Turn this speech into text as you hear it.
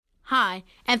Hi,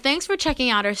 and thanks for checking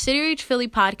out our City Reach Philly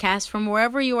podcast from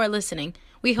wherever you are listening.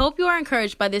 We hope you are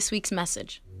encouraged by this week's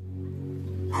message.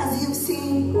 As you've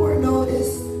seen or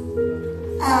noticed,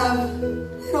 I have a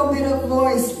little bit of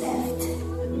voice left.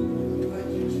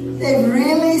 They've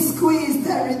really squeezed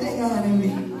everything out of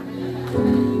me.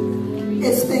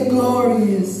 It's been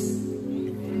glorious.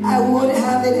 I wouldn't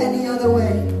have it any other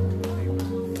way.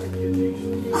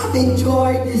 I've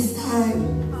enjoyed this time.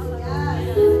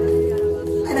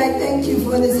 And I thank you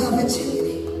for this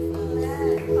opportunity.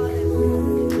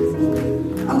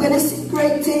 I'm going to see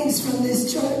great things from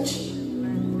this church.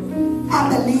 I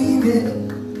believe it.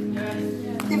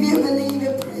 If you believe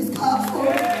it, praise God for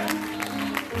it.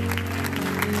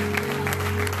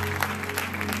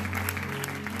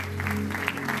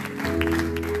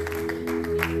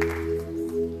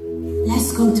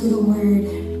 Let's go to the Word.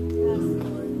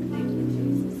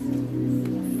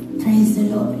 Praise the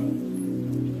Lord.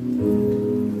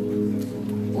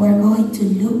 We're going to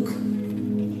Luke.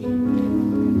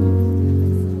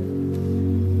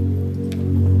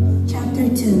 Chapter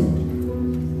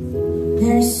 2,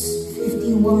 verse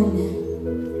 51.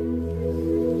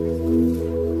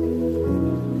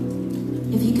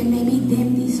 If you can maybe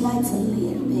dim these lights a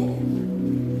little bit.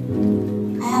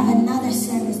 I have another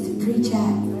service to preach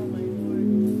at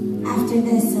after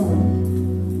this, so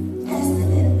just a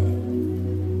little bit.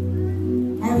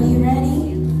 Are you ready?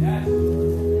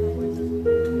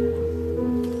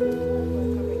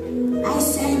 I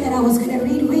said that I was going to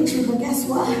read with you, but guess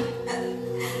what? I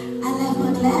left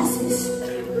my glasses.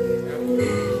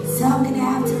 So I'm going to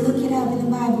have to look it up in the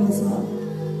Bible as well.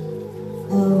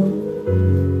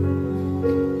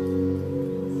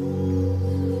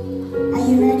 Are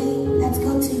you ready? Let's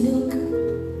go to Luke.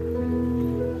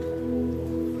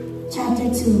 Chapter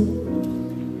 2.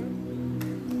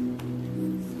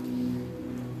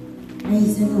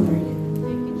 Praise the Lord.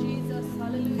 Thank you, Jesus.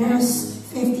 Hallelujah. Verse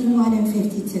 51 and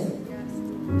 52.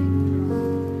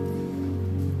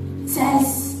 It says,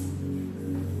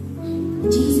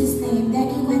 in Jesus' name, then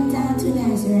he went down to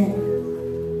Nazareth.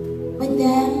 With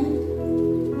them,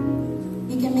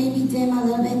 you can maybe dim a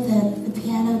little bit the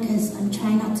piano because I'm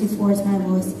trying not to force my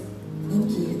voice.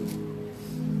 Thank you.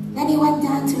 Then he went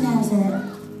down to Nazareth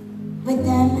with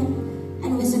them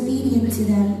and was obedient to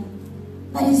them.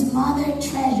 But his mother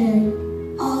treasured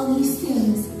all these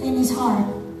things in his heart.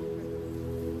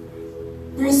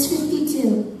 Verse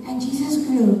 52, and Jesus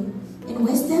grew in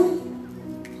wisdom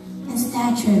and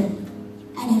stature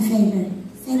and in favor.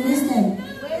 Say wisdom,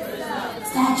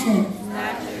 stature,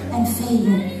 and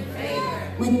favor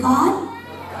with God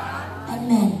and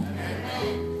men.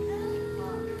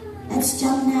 Let's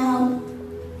jump now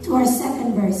to our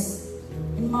second verse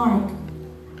in Mark.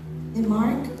 In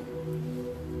Mark,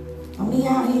 help me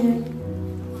out here.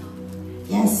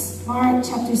 Yes, Mark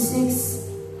chapter 6,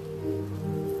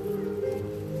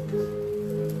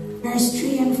 verse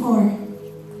 3 and 4.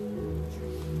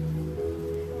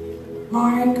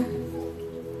 Mark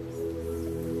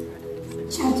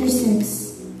chapter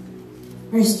 6,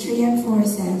 verse 3 and 4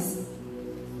 says,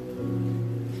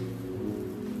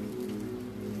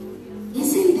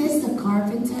 isn't this the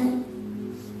carpenter?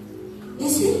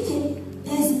 Isn't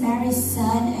this Mary's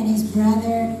son and his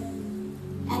brother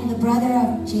and the brother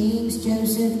of James,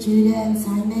 Joseph, Judah, and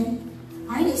Simon?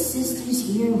 Aren't his sisters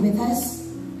here with us?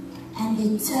 And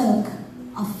they took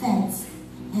offense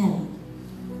at him.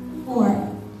 For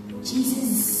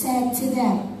Jesus said to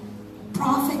them, a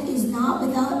prophet is not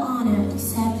without honor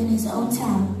except in his own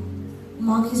town,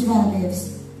 among his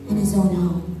relatives, in his own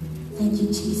home. Thank you,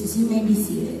 Jesus. You may be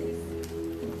seated.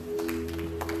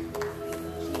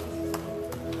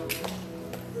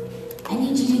 I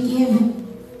need you to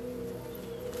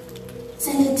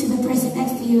send it to the person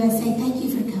next to you and say, thank you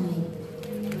for coming.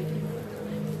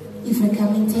 Thank you for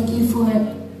coming. Thank you for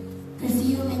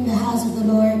perfuming the house of the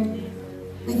Lord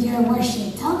with your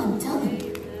worship. Tell them.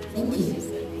 Thank you.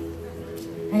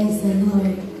 Praise the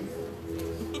Lord.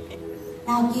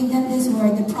 Now give them this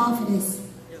word. The prophetess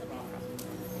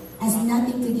has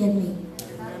nothing to give me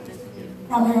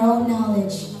from her own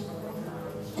knowledge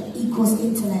that equals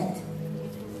intellect.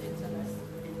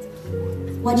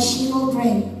 What she will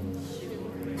bring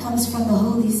comes from the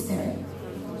Holy Spirit.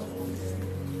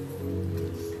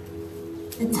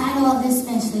 The title of this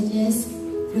message is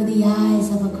Through the Eyes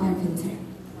of a Carpenter.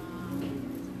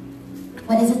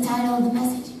 What is the title of the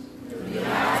message? Through the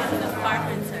eyes of the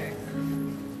carpenter.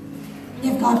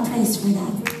 Give God praise for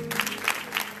that.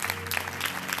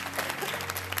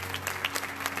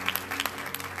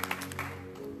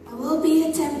 I will be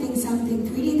attempting something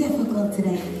pretty difficult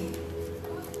today.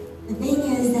 The thing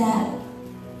is that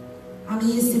I'm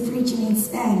used to preaching in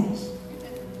Spanish.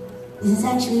 This is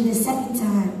actually the second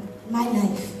time in my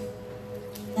life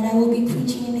that I will be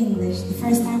preaching in English. The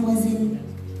first time was in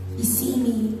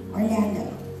Kissimmee,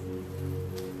 Orlando.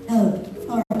 No,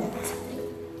 Florida.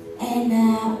 And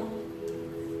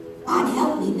God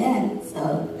helped me then,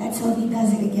 so let's hope He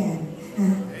does it again.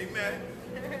 Amen.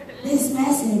 This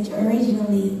message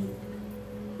originally,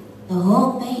 the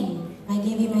whole thing, if I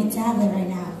give you my tablet right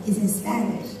now, is in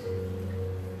Spanish.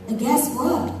 But guess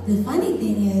what? The funny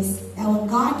thing is that when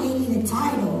God gave me the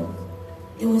title,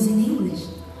 it was in English.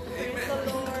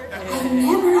 I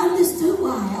never understood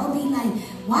why. I'll be like,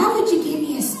 why would you give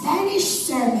me a Spanish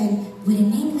sermon with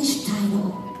an English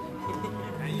title?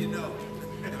 And you know.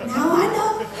 Now I know.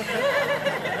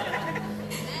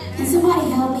 Can somebody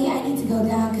help me? I need to go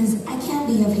down because I can't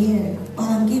be up here while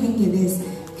I'm giving you this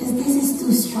because this is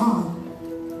too strong.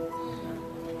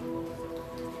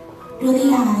 Through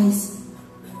the eyes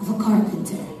of a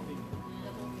carpenter.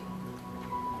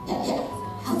 Yeah,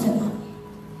 help him out.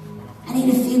 I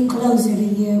need to feel closer to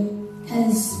you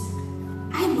because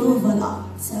I move a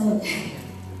lot, so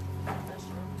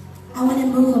I want to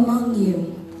move among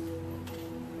you.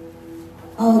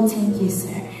 Oh, thank you,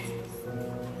 sir.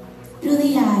 Through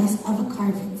the eyes of a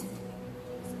carpenter.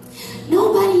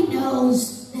 Nobody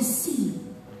knows the sea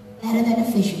better than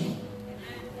a fisherman.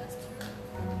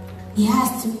 He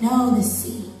has to know the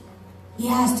sea. He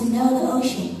has to know the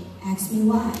ocean. Ask me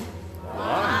why.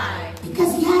 Why?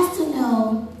 Because he has to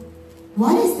know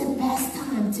what is the best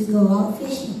time to go out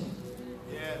fishing.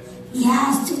 Yes. He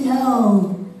has to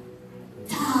know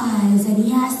tides, and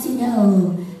he has to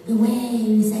know the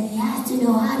waves, and he has to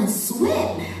know how to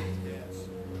swim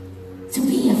Yes. to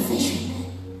be a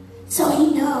fisherman. So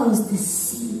he knows the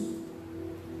sea.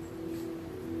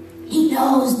 He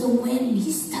knows the wind.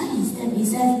 He studies them. He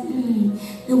says,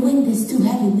 the wind is too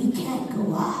heavy. We can't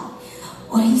go out.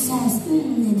 Or he says,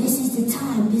 this is the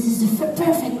time. This is the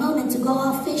perfect moment to go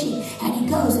out fishing. And he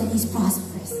goes and he's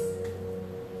prosperous.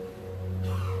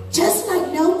 Just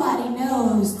like nobody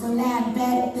knows the land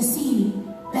better, the sea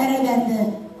better than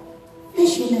the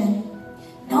fisherman.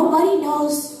 Nobody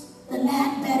knows the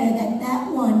land better than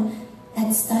that one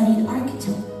that studied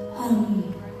architecture.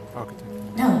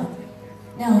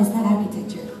 No, it's not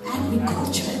architecture.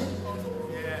 Agriculture.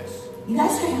 Yes. You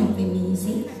guys are helping me, you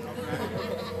see?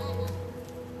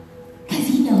 Because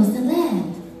he knows the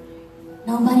land.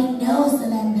 Nobody knows the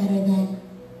land better than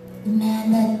the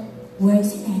man that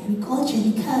works in agriculture,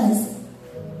 because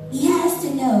he has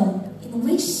to know in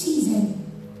which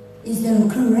season is the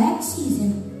correct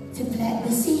season to plant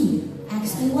the seed.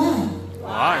 Ask me why.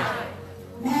 Why?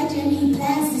 Imagine he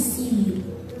plants the seed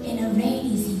in a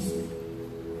rainy season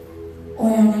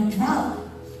or on a drought.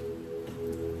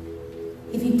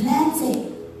 If he plants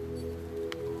it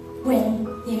when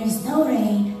there is no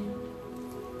rain,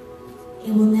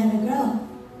 it will never grow.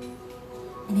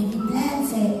 And if he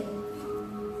plants it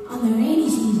on the rainy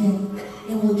season,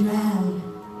 it will drown.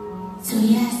 So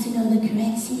he has to know the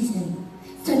correct season.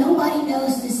 So nobody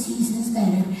knows the seasons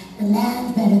better, the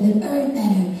land better, the earth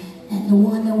better than the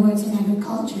one that works in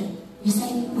agriculture. You're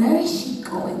saying, where is she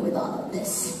going with all of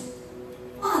this?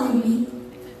 Follow me.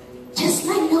 Just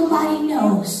like nobody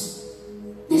knows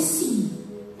the sea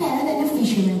better than a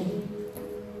fisherman.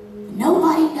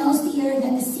 Nobody knows the earth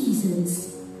and the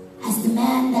seasons as the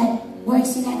man that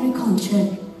works in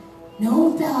agriculture.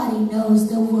 Nobody knows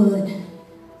the wood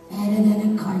better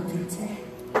than a carpenter.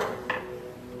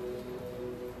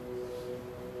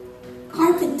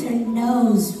 Carpenter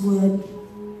knows wood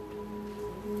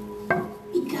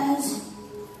because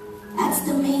that's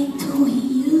the main tool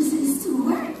he uses to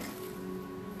work.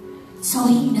 So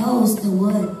he knows the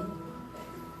wood.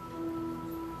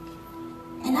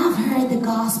 And I've heard the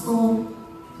gospel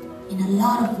in a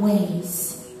lot of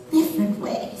ways, different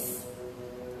ways.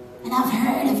 And I've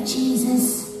heard of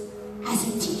Jesus as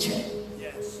a teacher.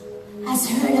 Yes. I've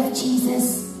heard of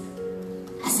Jesus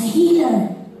as a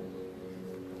healer.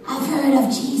 I've heard of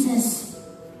Jesus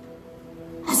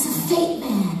as a faith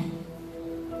man.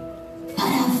 But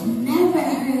I've never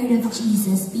heard of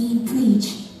Jesus being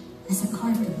preached as a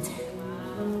carpenter.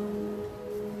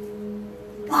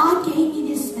 God gave me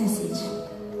this message,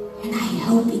 and I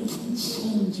hope it can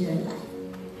change your life.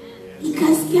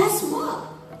 Because guess what?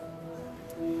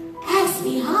 Ask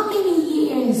me, how many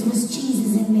years was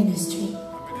Jesus in ministry?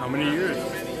 How many years?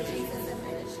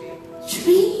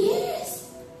 3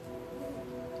 years.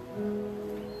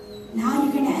 Now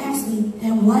you're going to ask me,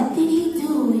 then what did he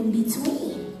do in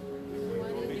between?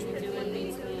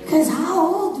 Because how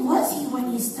old was he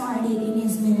when he started in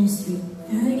his ministry?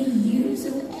 30 years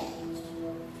of age.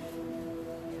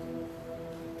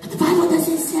 But the Bible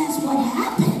doesn't say what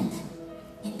happened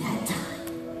in that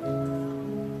time.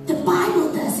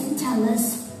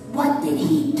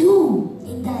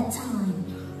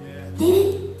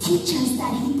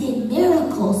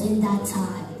 that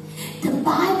time. The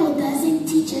Bible doesn't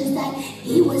teach us that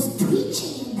he was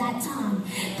preaching in that time.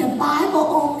 The Bible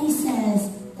only says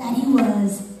that he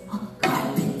was a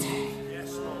carpenter.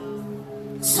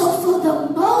 So for the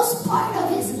most part of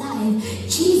his life,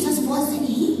 Jesus wasn't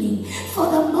healing. For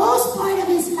the most part of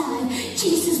his life,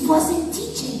 Jesus wasn't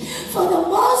teaching. For the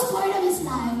most part of his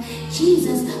life,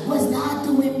 Jesus was not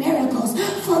doing miracles.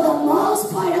 For the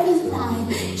most part of his life,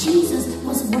 Jesus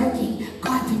was working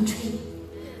carpentry.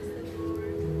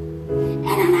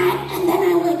 And then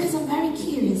I went, because I'm very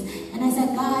curious, and I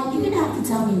said, God, you're going to have to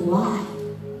tell me why.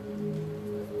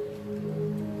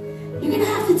 You're going to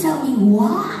have to tell me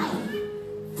why.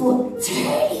 For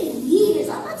 30 years,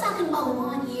 I'm not talking about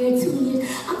 1 year, 2 years,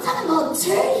 I'm talking about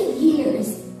 30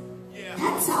 years.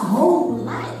 That's a whole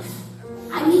life.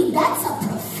 I mean, that's a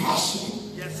profession.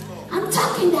 I'm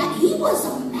talking that he was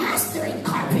a master in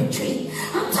carpentry.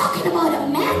 I'm talking about a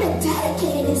man that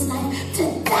dedicated his life to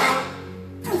that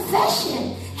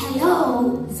profession.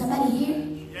 Hello, somebody here?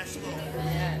 Yes, Lord.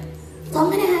 So I'm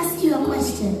going to ask you a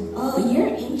question. Oh, you're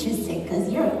interested because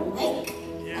you're awake.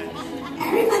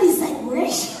 Everybody's like,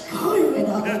 where's she going with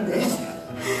all of this?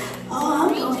 Oh,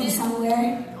 I'm going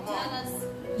somewhere.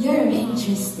 You're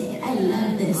interested. I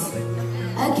love this.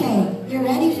 Okay, you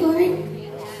ready for it?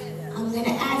 I'm going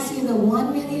to ask you the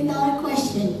 $1 million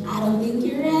question. I don't think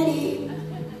you're ready.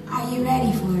 Are you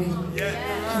ready for it?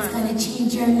 It's going to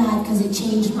change your life because it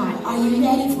changed mine. Are you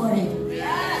ready for it?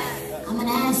 Yes. I'm going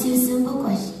to ask you a simple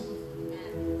question.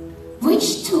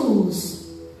 Which tools,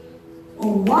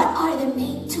 or what are the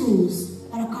main tools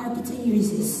that a carpenter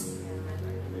uses?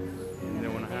 They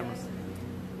want a hammer.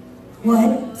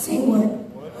 What? Say what?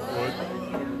 Wood.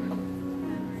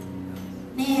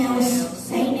 Nails.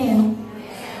 Say nail.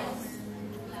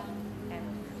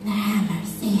 The hammer.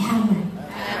 Say hammer.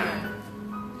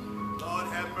 Lord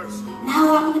have mercy.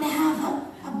 Now I'm going to have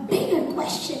a bigger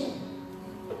question.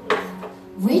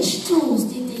 Which tools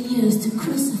did they use to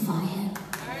crucify him?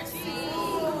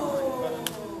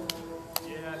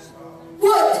 Yes.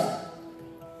 Wood.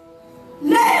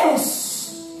 Nails.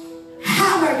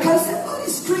 Hammer. Because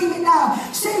somebody's screaming now.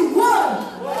 Say wood.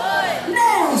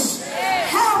 Nails.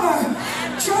 Hammer.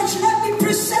 Church, let me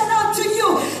present unto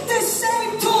you the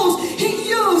same tools he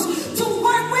used to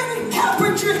work with in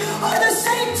carpentry are the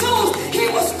same tools he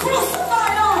was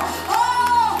crucified on.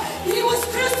 Oh, he was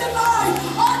crucified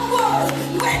on wood,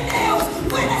 with nails,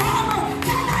 with a hammer.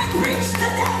 Can I preach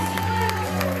today?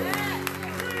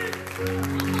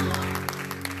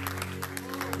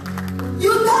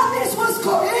 You thought this was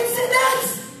coincidence?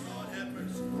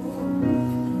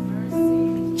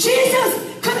 Jesus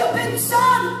could have been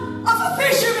son of a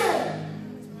fisherman.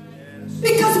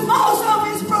 Because most of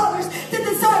his brothers, the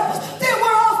disciples, they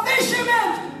were all fishermen.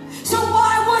 So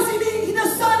why wasn't he the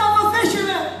son of a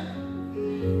fisherman?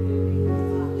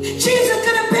 Jesus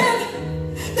could have been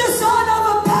the son of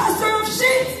a pastor of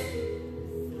sheep.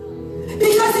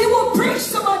 Because he will preach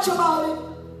so much about it.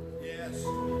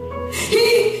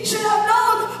 He should have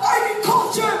known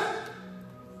agriculture.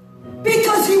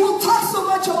 Because he will talk so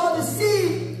much about the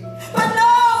seed. But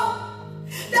no,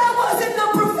 that wasn't the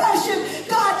profession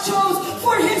God chose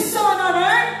for his son on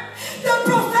earth. The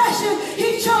profession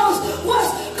he chose was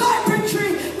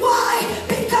carpentry. Why?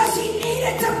 Because he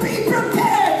needed to be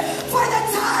prepared for the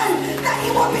time that he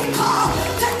would be called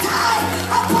to die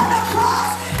upon a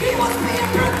cross. He was being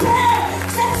prepared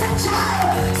since a child,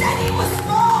 since he was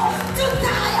small, to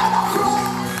die on a cross.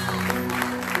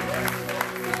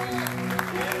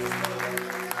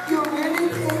 You really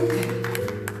think?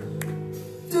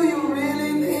 Do you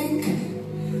really think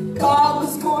God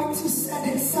was going to send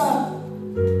his son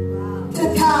to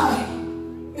die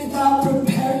without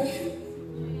preparing him?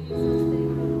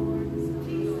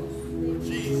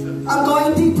 I'm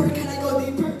going deeper. Can I go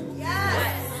deeper?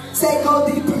 Yes. Say go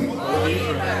deeper. Go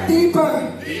deeper. Deeper.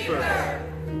 Deeper.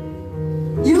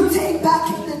 You take back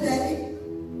in the day.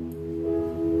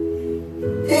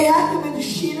 They had the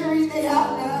machinery they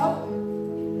have now.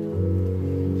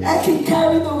 That can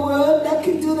carry the wood, that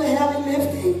can do the heavy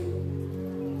lifting.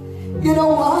 You know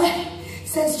why?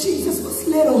 Since Jesus was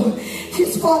little,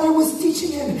 his father was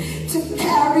teaching him to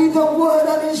carry the wood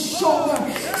on his shoulder.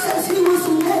 Since he was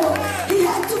little, he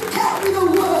had to carry the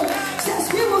wood. Since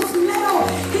he was little,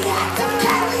 he had to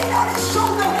carry it on his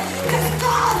shoulder. Because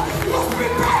God was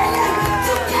preparing him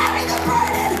to carry the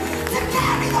burden, to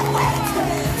carry the weight,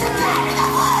 to carry the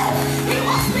wood. He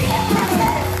was being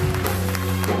prepared.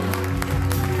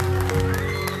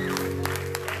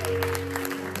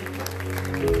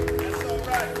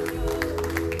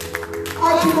 I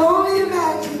can only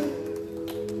imagine.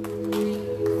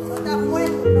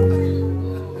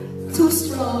 Too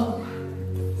strong.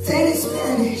 Say this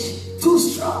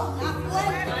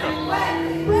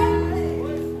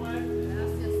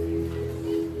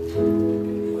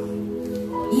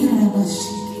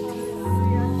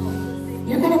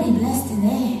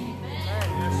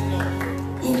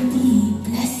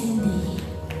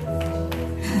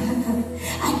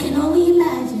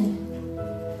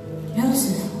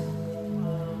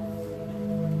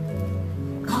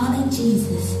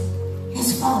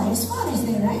father. His father's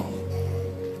there, right?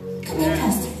 Come here,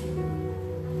 Pastor.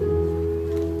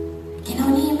 I can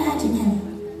only imagine him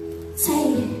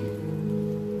saying,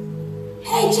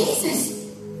 "Hey, Jesus."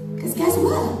 Because guess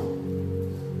what?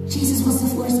 Jesus was the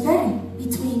firstborn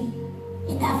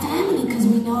in that family, because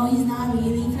we know he's not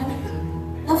really from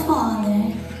the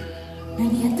father or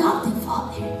the adopted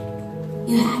father.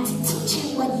 You had to teach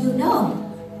him what you know.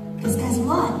 Because guess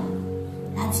what?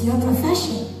 That's your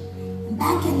profession. And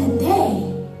back in the day,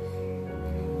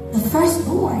 the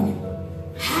firstborn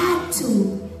had to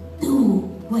do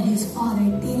what his father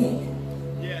did.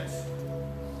 Yes.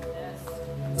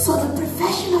 So the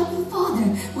profession of the father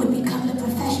would become the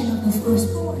profession of the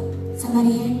firstborn.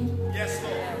 Somebody here? Yes,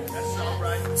 Lord. That's all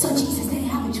right. So Jesus didn't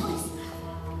have a choice.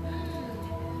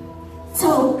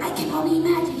 So I can only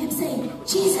imagine him saying,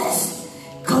 "Jesus,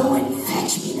 go and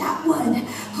fetch me that one."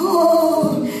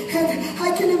 Oh, and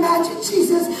I can imagine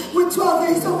Jesus with 12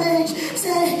 years of age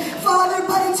saying, "Father,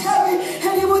 but it's heavy."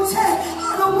 And he would say,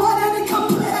 "I don't want any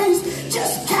complaints.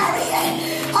 Just carry it."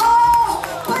 "Oh,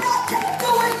 but I can't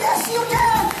do it." "Yes, you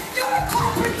can. You're a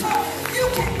carpenter. You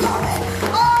can do it."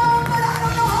 "Oh, but I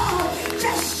don't know how."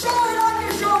 "Just show it on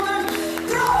your shoulders.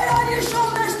 Throw it on your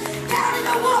shoulders. Carry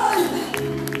the wood."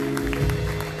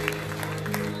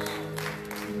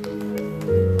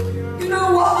 You know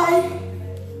why?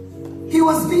 He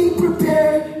was being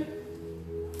prepared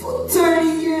for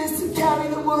 30 years to carry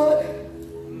the wood.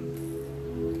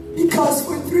 Because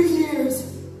for 3 years,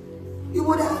 he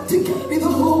would have to carry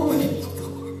the whole weight of the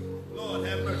world. Lord,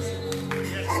 have mercy.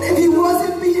 Yes. And if he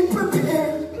wasn't being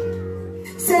prepared,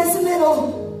 says little,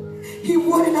 he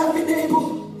wouldn't have been able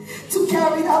to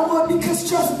carry that wood, because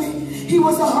trust me, he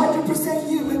was 100%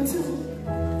 human too.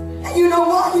 And you know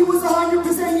why he was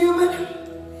 100% human?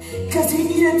 Because he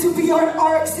needed to be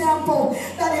our example.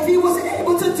 That if he was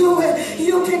able to do it,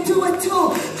 you can do it too.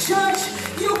 Church,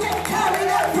 you can carry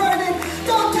that burden.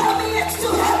 Don't tell me it's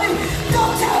too heavy.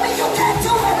 Don't tell me you can't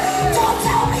do it. Don't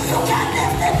tell me you can't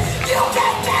lift it. You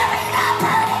can carry that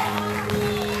burden.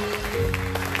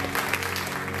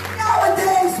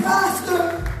 Nowadays, Pastor,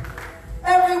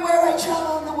 everywhere I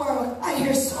travel in the world, I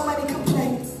hear so many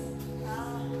complaints.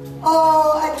 "Oh,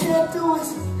 I can't do it.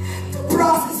 The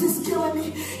process is killing me.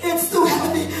 It's too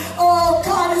heavy. Oh,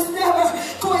 God is never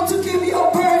going to give you a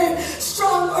burden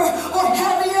stronger or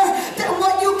heavier than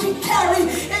what you can carry.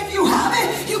 If you have it,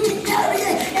 you can carry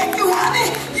it. If you have it,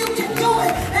 you can do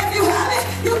it. If you have it,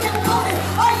 you can put it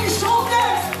on your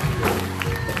shoulders."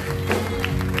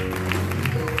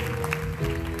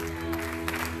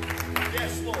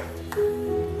 Yes, Lord.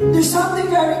 There's something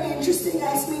very interesting.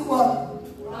 Ask me what?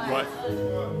 What?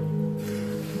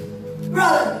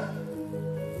 Brother,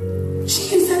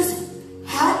 Jesus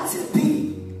had to be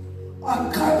a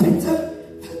carpenter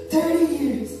for 30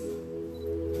 years.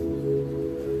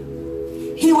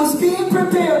 He was being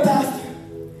prepared, Pastor,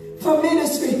 for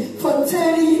ministry for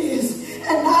 30 years.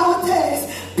 And nowadays,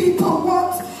 people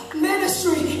want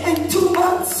ministry in 2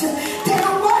 months. They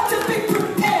don't want to be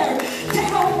prepared. They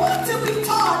don't want to be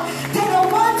taught. They don't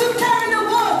want to carry the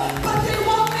wood, but they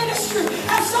want ministry.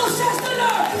 And so says the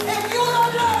Lord, if you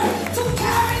don't learn to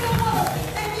carry the wood,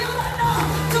 if you don't know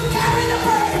to carry the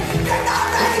burden, you're not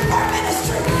ready for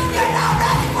ministry. You're not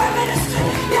ready for ministry.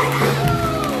 You're not.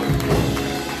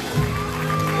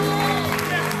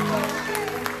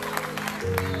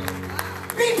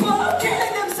 People are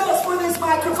killing themselves for this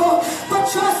microphone, but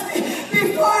trust me,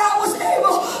 before I was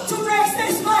able to raise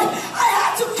this mic, I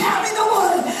had to carry the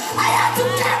wood. I had to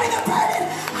carry the burden.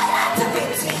 I had to be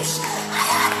teach. I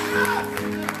had.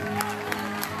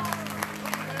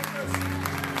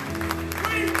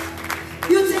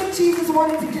 You think Jesus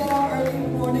wanted to get up early in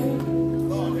the morning?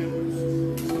 Lord, have mercy.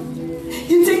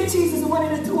 You think Jesus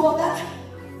wanted to do all that?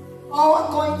 Oh, I'm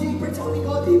going deeper. Tell me,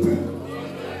 go deeper.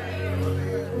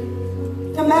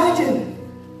 Imagine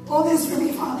all this for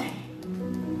me, Father.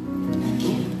 Thank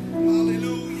you.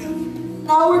 Hallelujah.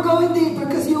 Now we're going deeper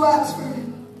because you asked for it.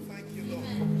 Thank you,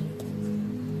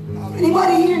 Lord.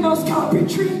 Anybody here knows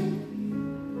carpentry?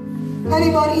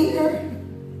 Anybody here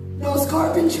knows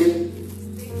carpentry?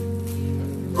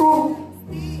 Oh,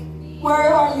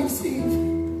 where are you, Steve?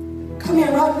 Come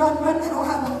here, run, run, run. I don't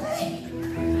have all day.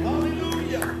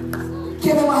 Hallelujah.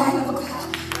 Give him a hand of a clap.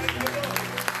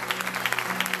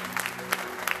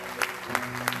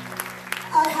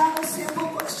 I have a simple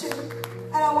question,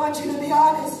 and I want you to be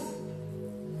honest.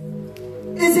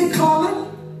 Is it common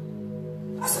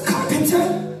as a carpenter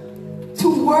to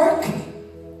work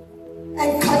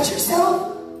and cut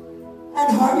yourself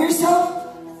and harm yourself?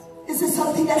 Is it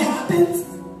something that happens?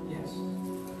 Yes.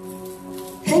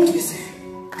 Thank you, sir.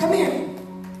 Come here.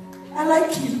 I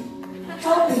like you.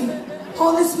 Help me.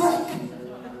 Hold this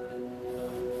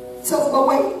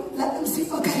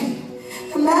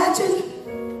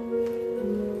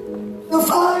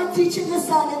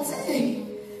son and say,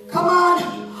 come on,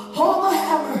 hold my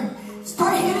hammer,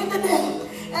 start hitting the nail.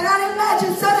 And I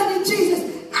imagine suddenly Jesus,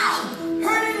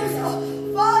 hurting himself.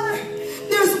 Father,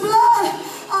 there's blood,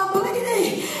 I'm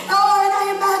bleeding. Oh, and I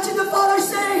imagine the Father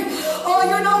saying, oh,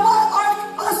 you know what,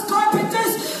 us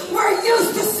carpenters, we're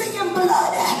used to seeing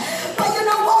blood. But you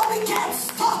know what, we can't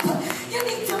stop. You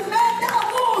need to mend that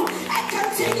wound and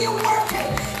continue working.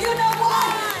 You know what,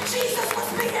 Jesus was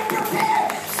being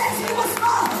prepared since he was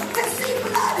small to see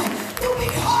blood, to be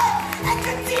hard and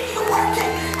continue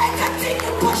working and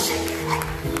continue pushing.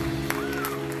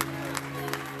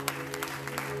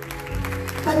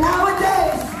 But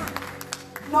nowadays,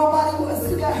 nobody wants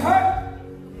to get hurt.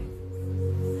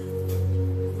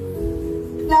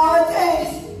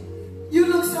 Nowadays, you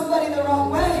look somebody the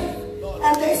wrong way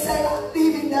and they say, I'm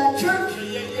leaving that church.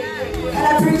 Can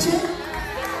I preach it?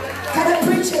 Can I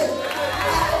preach it?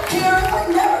 I don't care if I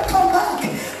never come back,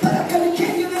 but I'm going to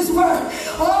give you this word.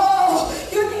 Oh,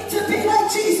 you need to be like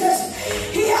Jesus.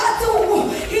 He had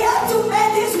to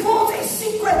mend his wounds in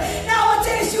secret.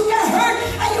 Nowadays, you get hurt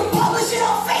and you publish it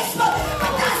on Facebook,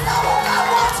 but that's not what God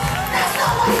wants. That's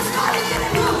not what he's calling you to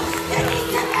do. You need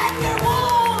to mend your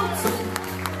wounds.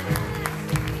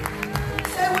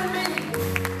 Say with me,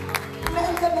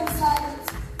 mend them in silence.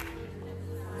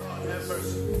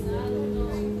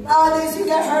 Nowadays, you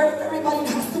get hurt, everybody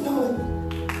has to know it.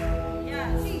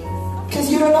 Because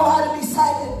you don't know how to be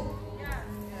silent.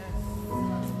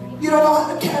 You don't know how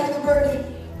to carry the burden.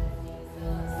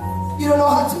 You don't know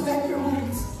how to mend your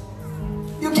wounds.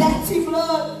 You can't see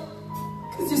blood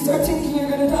because you start thinking you're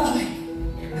going to die.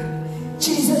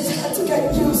 Jesus had to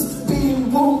get used to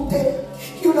being wounded.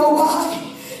 You know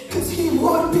why? Because he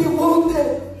would be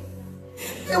wounded.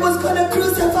 They was going to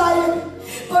crucify him.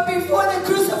 But before they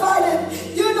crucified him,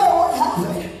 you know what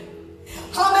happened.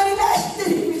 How many lashes did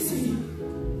he receive?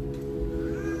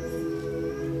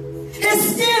 His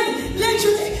skin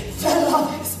literally fell off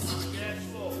his body.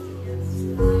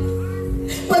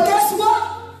 But guess what?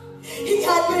 He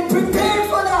had been prepared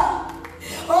for that.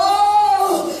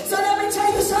 Oh, so let me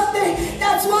tell you something.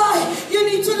 That's why you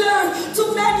need to learn to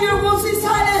mend your wounds in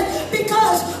silence.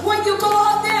 Because when you go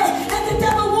out there and the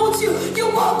devil wounds you, you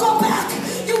won't go back.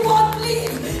 You won't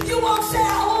leave. You won't say,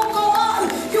 I won't go on.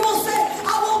 You will say,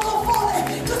 I won't go forward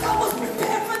because I was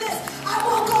prepared for this. I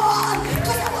won't go on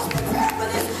because I was prepared for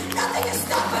this. Nothing is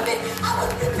stopping me. I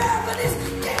was prepared for this.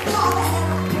 Give God a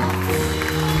hand of applause.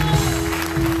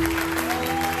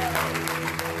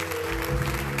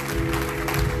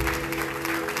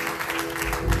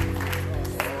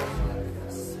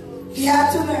 He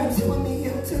had to learn. Say with me, he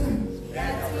had to learn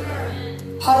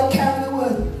how to carry the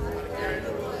wood.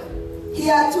 He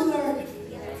had to learn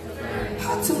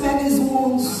how to mend his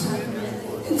wounds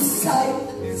in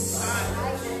silence.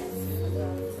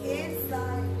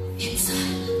 Inside.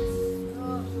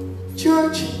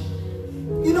 Church,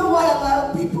 you know why a lot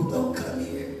of people don't come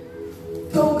here?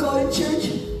 Don't go to church?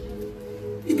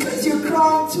 Because you're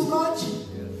crying too much.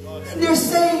 And they're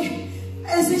saying,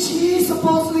 isn't she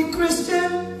supposedly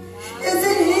Christian?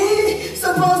 Isn't he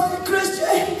supposed to be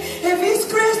Christian? If he's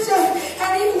Christian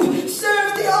and he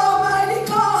serves the Almighty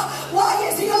God, why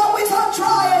is he always on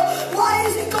trial? Why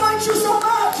is he going through so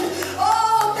much?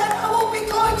 Oh, then I won't be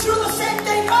going through the same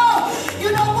thing. Oh,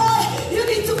 you know what? You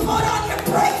need to put on your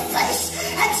brave face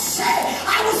and say,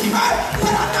 I was hurt,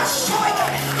 but I'm not showing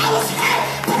it. I was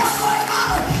hurt, but I'm going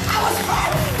on. I was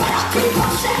hurt, but I'll keep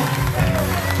pushing.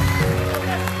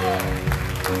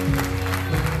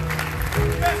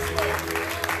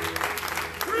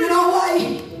 You know why?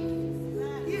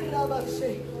 I'm going to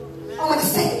say it. I'm going to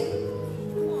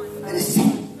say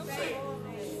it.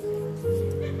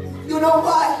 You know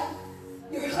why?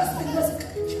 Your husband doesn't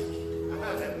come to church.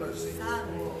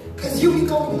 Because you be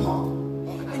going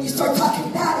home and you start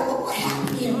talking bad about what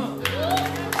happened here.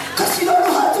 Because you don't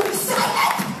know how to be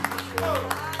silent.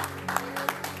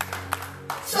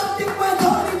 Something went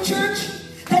on in church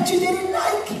that you didn't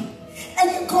like,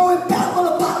 and you go and babble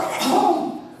about it at home.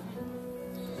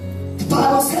 The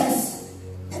Bible says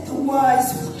that the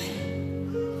wise woman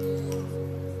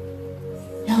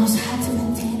knows how to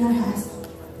maintain her house,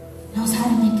 knows how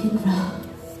to make it grow.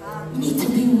 You need to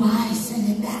be wiser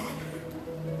than that.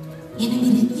 You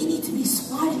need to be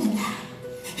smarter than that.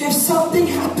 If something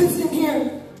happens in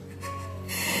here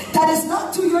that is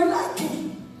not to your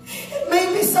liking, it may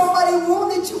be somebody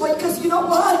wounded you, because you know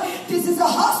what? This is a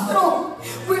hospital.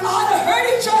 We ought to hurt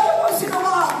each other once in a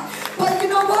while. But you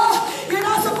know what? You're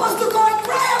not supposed to go and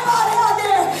cry about it out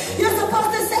there. You're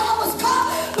supposed to say, I was caught,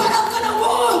 but I'm going to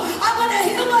wound. I'm going to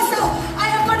heal myself. I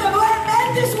am going to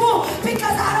mend this wound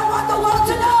because I don't want the world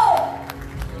to know.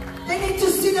 They need to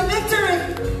see the victory.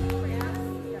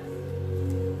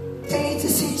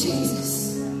 see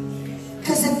Jesus.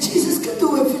 Because if Jesus could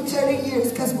do it for 30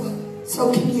 years, guess what?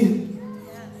 So can you.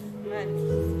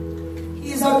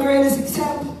 He is our greatest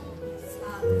example.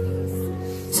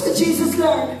 So Jesus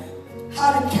learned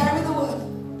how to carry the wood,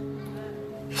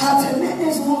 how to mend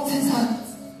his wounds his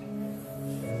hands.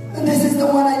 And this is the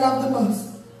one I love the most.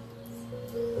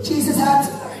 Jesus had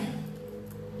to learn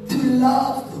to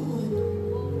love the wood.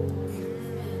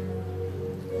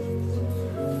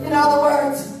 In other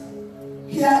words,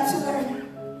 he had to learn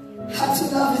how to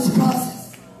love his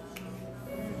process.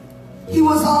 He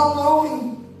was all knowing.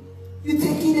 You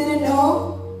think he didn't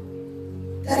know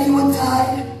that he would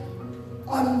die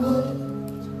on wood?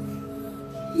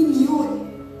 He knew it.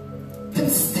 But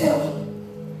still,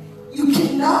 you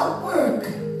cannot work.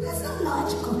 That's not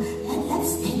logical.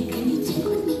 Let's think. Can you think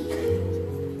with me?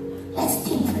 Let's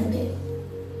think for a bit.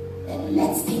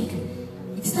 Let's think.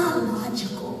 It's not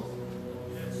logical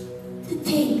to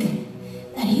think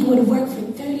that he would work for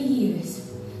 30 years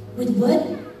with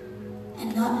wood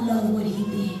and not love what he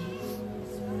did.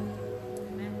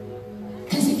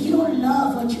 Because if you don't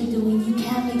love what you're doing, you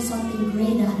can't make something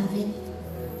great out of it.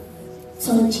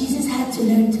 So Jesus had to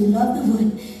learn to love the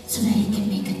wood so that he can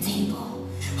make a table.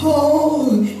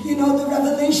 Oh, you know the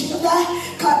revelation of that?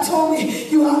 God told me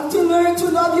you have to learn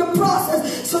to love your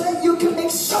process so that you can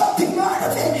make something out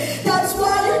of it. That's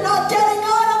why you're not getting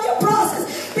out of your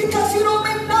process, because you don't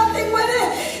make nothing with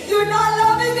it. You're not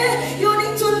loving it. You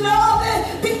need to love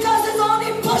it because it's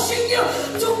only pushing you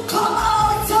to come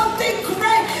out with something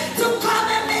great, to come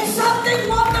and make something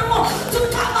wonderful, to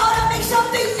come out and make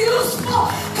something useful.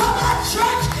 Come on,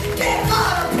 church, get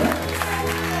out of it.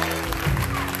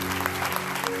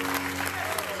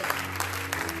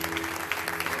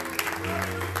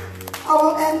 I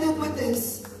will end it with this.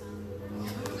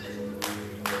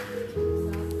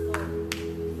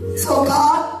 So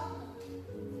God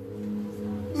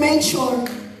made sure.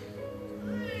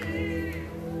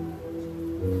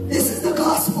 This is the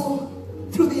gospel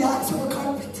through the acts of a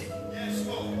carpenter. Yes,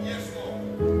 Lord. Yes,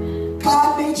 Lord.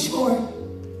 God made sure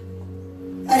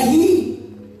that he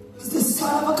was the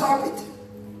son of a carpenter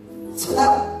so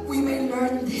that we may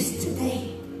learn this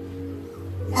today.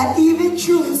 That even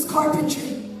through his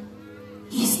carpentry,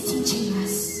 he is teaching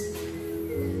us.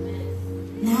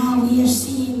 Now we are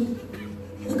seeing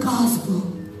the gospel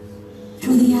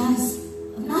through the eyes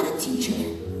of not a teacher,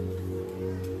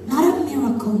 not a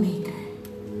miracle maker,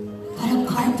 but a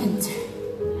carpenter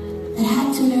that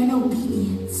had to learn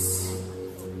obedience,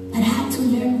 that had to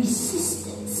learn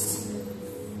resistance,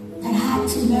 that had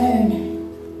to learn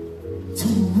to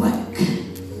work,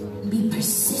 be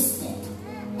persistent,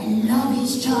 and love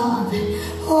his job.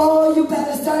 Oh, you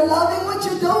better start loving what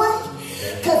you're doing,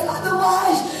 because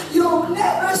otherwise you'll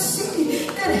never see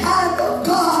the hand of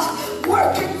God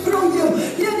working through you.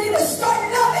 You need to start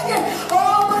loving it.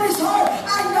 Oh, but it's hard.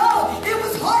 I know it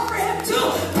was hard for him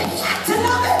too, but he had to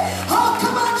love it. Oh,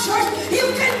 come on, church.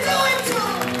 You can do it too.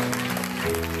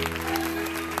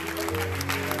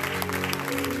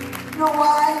 You know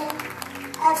why?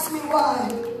 Ask me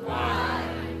why. Why?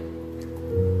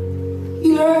 He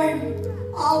learned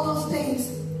all those things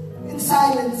in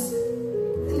silence,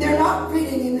 and they're not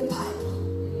written in the Bible.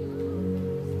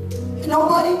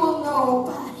 Nobody will know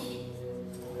about it.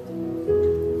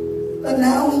 But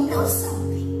now we know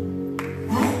something,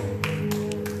 right?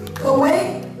 But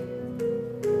wait,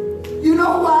 you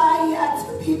know why he had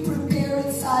to be prepared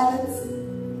in silence?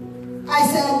 I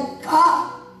said,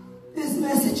 God, this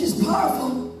message is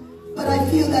powerful, but I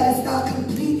feel that it's not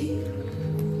completed.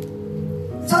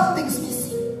 Something's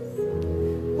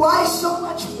missing. Why so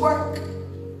much work?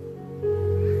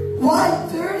 Why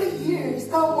 30 years?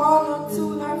 Not 1 or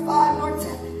 2, nor 5, nor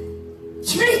 10.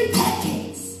 3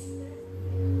 decades.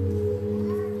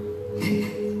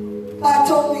 God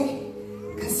told me,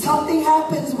 because something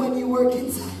happens when you work in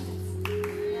silence.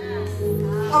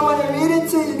 I'm going to read it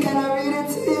to you. Can I read it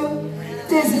to you?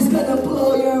 This is going to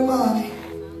blow your mind.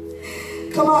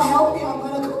 Come on, help me. I'm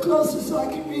going to go closer so I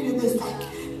can read it this time.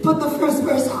 Put the first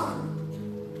verse on.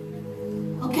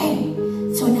 Okay,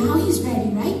 so now he's ready,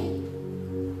 right?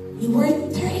 He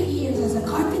worked 30 years as a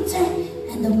carpenter,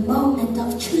 and the moment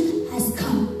of truth has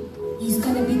come. He's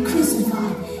going to be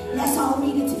crucified. Let's all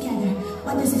read it together.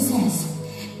 What does it say?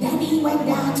 Then he went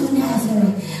down to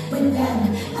Nazareth with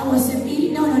them and was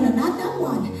obedient. No, not that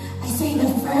one. I say the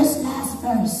last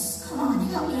verse. Come on,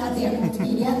 help me out there,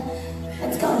 multimedia.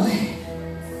 Let's go.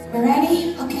 We're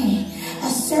ready? Okay. A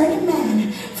certain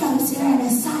man from Cyrene,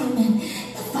 Simon,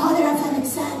 the father of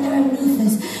Alexander and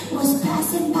Rufus, was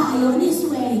passing by on his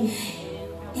way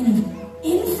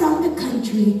in from the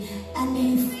country, and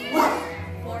they what?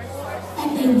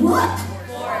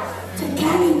 To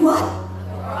carry what?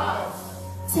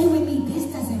 Say with me, this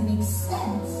doesn't make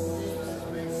sense.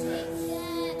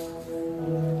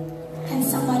 Can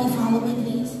somebody follow me,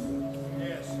 please?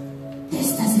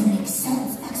 This doesn't make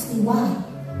sense. Ask me why.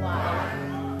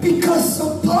 Because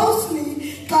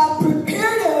supposedly God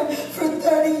prepared him for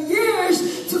 30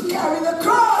 years to carry the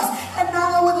cross. And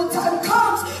now when the time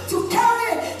comes to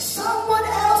carry it, someone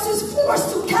else is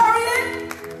forced to carry it.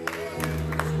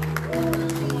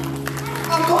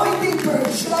 I'm going deeper.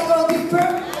 Should I go deeper?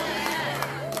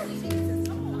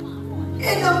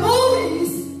 In the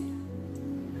movies,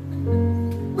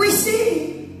 we see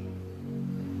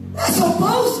that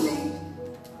supposedly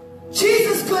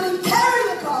Jesus couldn't carry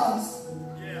the cross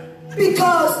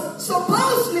because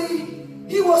supposedly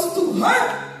he was too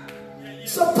hurt.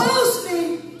 Supposedly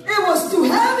it was too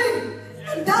heavy.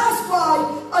 And that's why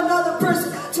another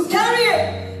person had to carry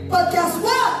it. But guess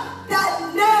what?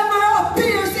 That never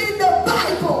appears in the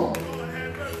Bible.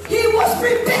 He was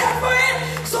prepared for it,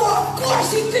 so of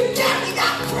course he could carry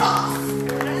that cross.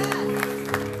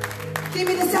 Give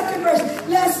me the second verse.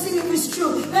 Let's see if it's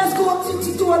true. Let's go up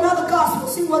to another gospel.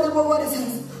 See what it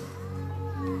says.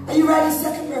 Are you ready?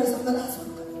 Second verse of the last one.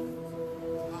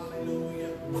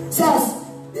 It says,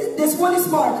 this one is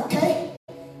Mark, okay?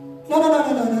 No.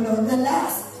 The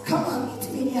last. Come on, meet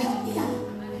me. Help me out.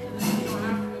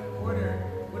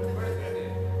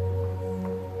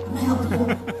 I'm gonna help you.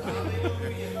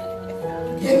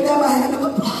 Give them a hand of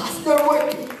applause. They're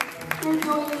working. They're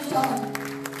doing their job.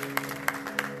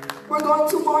 We're going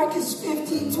to Marcus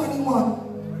 15:21.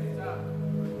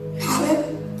 Have it?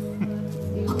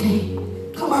 Okay.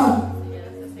 Come on.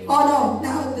 Oh no.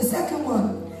 Now the second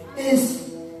one is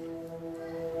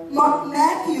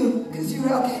Matthew. Because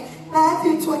you're okay.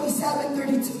 Matthew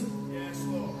 27:32.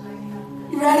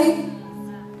 You ready?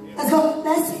 Let's go.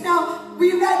 Let's see now. We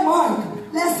read Mark.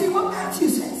 Let's see what Matthew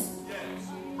says.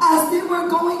 As they were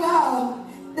going out,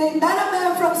 they met a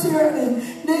man from Cyrene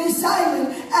named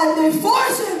Simon, and they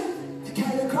forced him to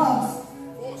carry the cross.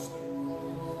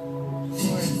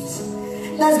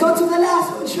 Let's go to the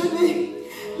last one, should we?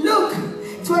 Luke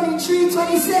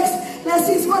 23:26. Let's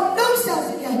see what Luke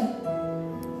says again.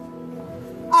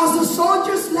 As the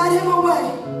soldiers led him away,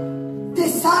 they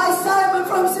saw Simon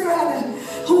from Cyrene,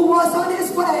 who was on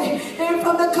his way in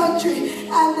from the country,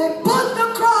 and they put the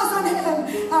cross on him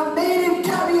and made him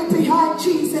carry it behind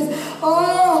Jesus.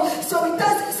 Oh, so it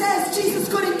doesn't say Jesus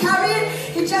couldn't carry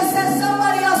it. It just says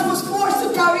somebody else was forced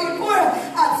to carry it for him.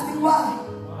 Ask me why.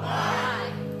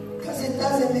 Because it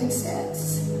doesn't make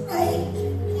sense, right?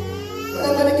 But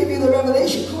I'm going to give you the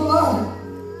revelation. Hold on.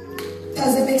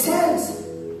 Doesn't make sense.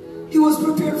 He was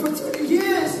prepared for 30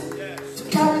 years to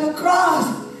carry the cross.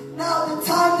 Now the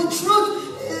time, the truth,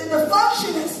 the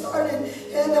function has started.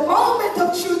 And the moment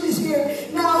of truth is here.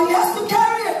 Now he has to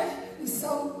carry it. And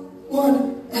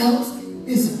someone else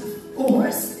is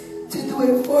forced to do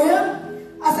it for him.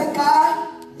 I said,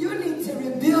 God, you need to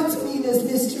reveal to me this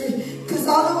mystery. Because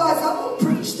otherwise I won't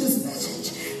preach this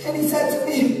message. And he said to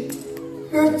me,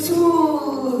 you're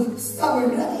too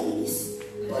stubborn, ladies.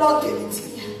 But I'll give it to you.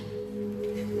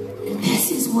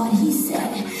 This is what he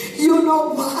said. You know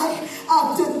why?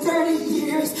 After 30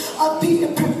 years of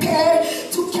being prepared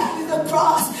to carry the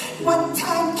cross, when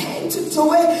time came to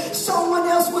do it, someone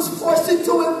else was forced to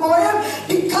do it for him.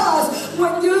 Because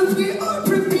when you are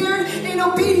prepared in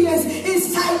obedience, in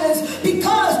silence,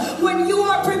 because when you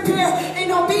are prepared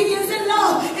in obedience and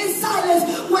love, in silence,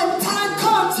 when time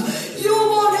comes, you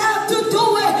won't have to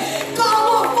do it. God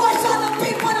will force other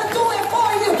people to do it for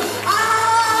you.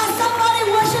 Somebody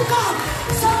worship God.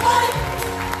 Somebody.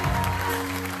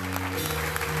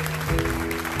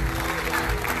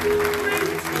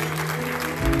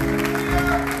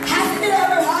 Hasn't it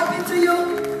ever happened to you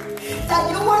that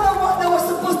you were the one that was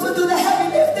supposed to do the heavy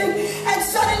lifting, and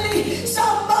suddenly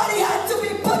somebody had to be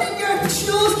put in your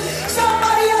shoes?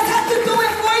 Somebody else had to do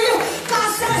it for you. God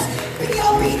says, be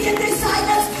obedient in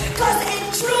silence, because in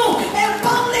true and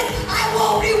public, I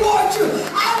will reward you.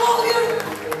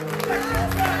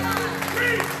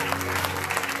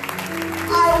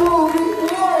 I will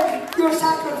reward your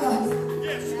sacrifice.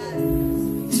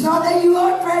 It's not that you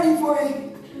aren't ready for it.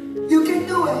 You can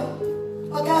do it.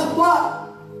 But guess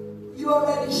what? You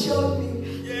already showed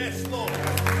me. Yes, Lord.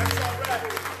 That's all right.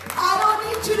 I don't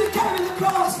need you to carry the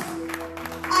cross.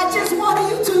 I just wanted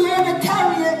you to learn to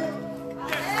carry it.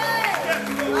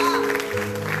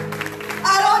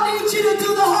 I don't need you to do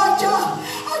the hard job.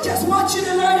 I just want you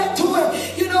to learn to do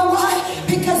it. You know why?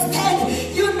 Because then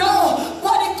you know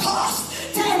what it costs.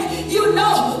 Then you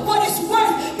know what it's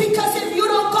worth. Because if you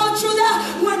don't go through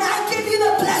that, when I give you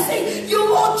the blessing, you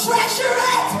won't treasure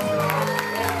it.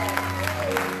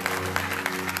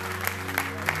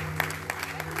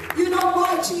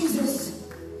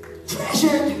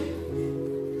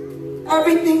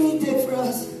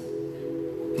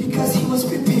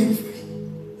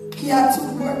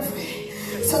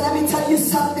 let me tell you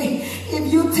something.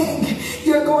 If you think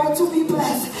you're going to be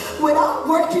blessed without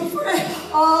working for it,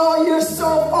 oh, you're so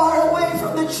far away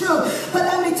from the truth. But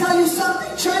let me tell you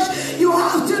something, church. You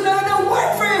have to learn to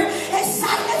work for it in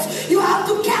silence. You have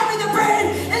to carry the burden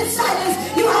in silence.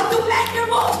 You have to make your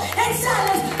moves in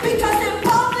silence. Because in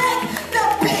public, the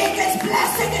biggest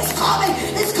blessing is coming.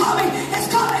 It's coming. It's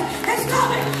coming. It's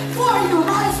coming for you.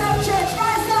 Rise up, church.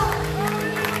 Rise up.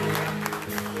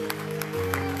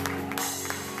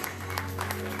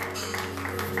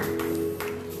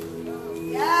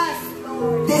 Yes,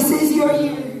 Lord. This is your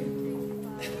year.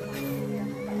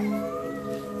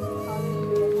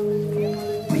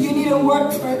 But you need to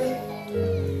work for it.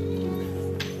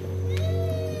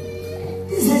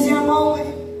 This is your moment.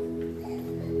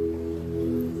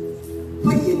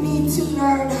 But you need to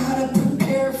learn how to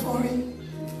prepare for it.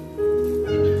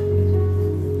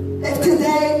 If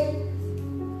today,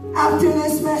 after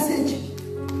this message,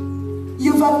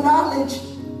 you've acknowledged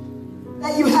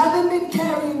that you haven't been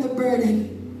carrying the burden,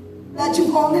 that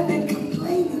you've only been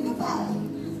complaining about it,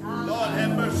 Lord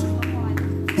have mercy.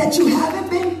 that you haven't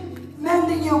been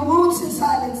mending your wounds in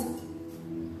silence,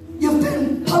 you've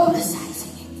been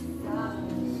publicizing it,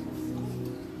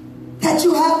 that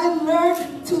you haven't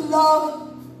learned to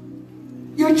love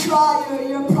your trial,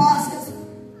 your process,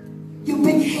 you've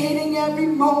been hating every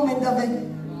moment of it,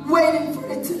 waiting for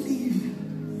it to leave.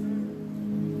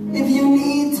 If you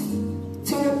need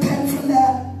to repent from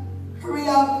that, hurry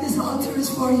up. This altar is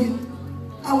for you.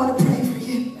 I want to pray for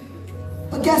you.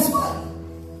 But guess what?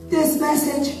 This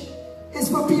message is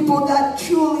for people that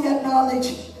truly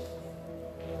acknowledge,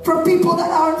 for people that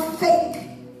aren't fake.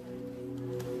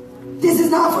 This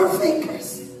is not for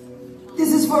fakers.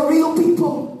 This is for real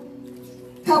people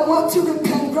that want to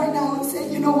repent right now and say,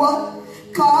 you know what?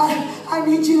 God, I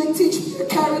need you to teach me to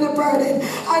carry the burden.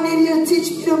 I need you to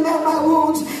teach me to mend my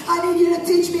wounds. I need you to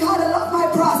teach me how to love my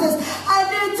process. I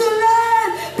need to learn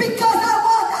because I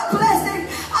want that blessing.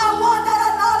 I want that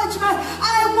acknowledgement.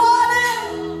 I want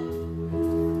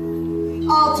it.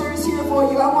 Altar is here for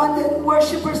you. I want the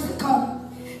worshipers to come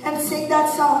and sing that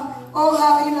song. Oh,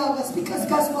 how he loves us. Because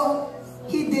guess what?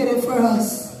 He did it for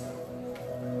us.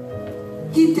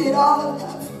 He did all of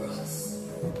that for us.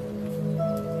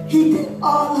 He did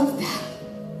all of that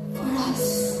for us.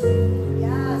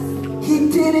 Yes. He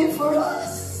did it for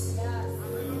us. Yes.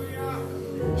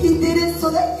 He did it so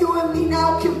that you and me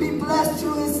now can be blessed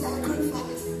through his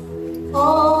sacrifice.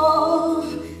 Oh,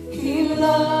 he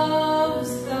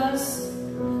loves us.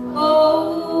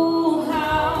 Oh,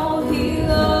 how he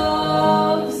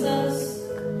loves us.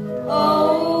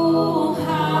 Oh,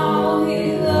 how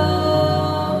he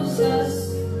loves us.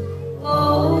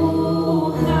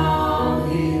 Oh, how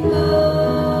he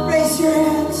loves. Raise your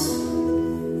hands.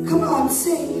 Come on,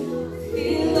 sing.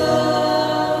 He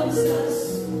loves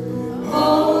us.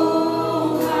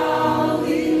 Oh, how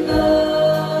he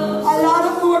loves. A lot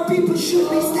of more people should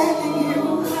be standing here.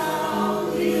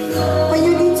 But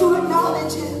you need to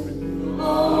acknowledge him.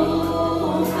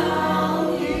 Oh,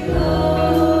 how he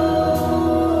loves.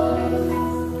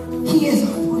 He is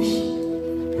our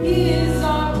portion. He is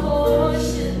our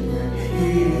portion. He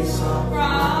is our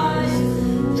prize.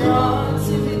 Drawn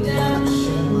to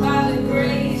redemption by the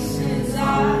grace in his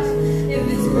eyes. If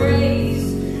his grace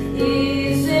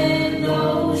is an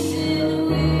ocean,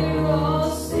 we're all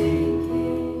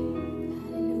sinking.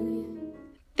 Hallelujah.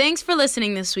 Thanks for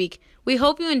listening this week. We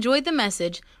hope you enjoyed the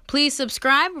message. Please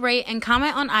subscribe, rate, and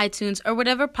comment on iTunes or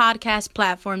whatever podcast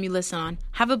platform you listen on.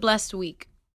 Have a blessed week.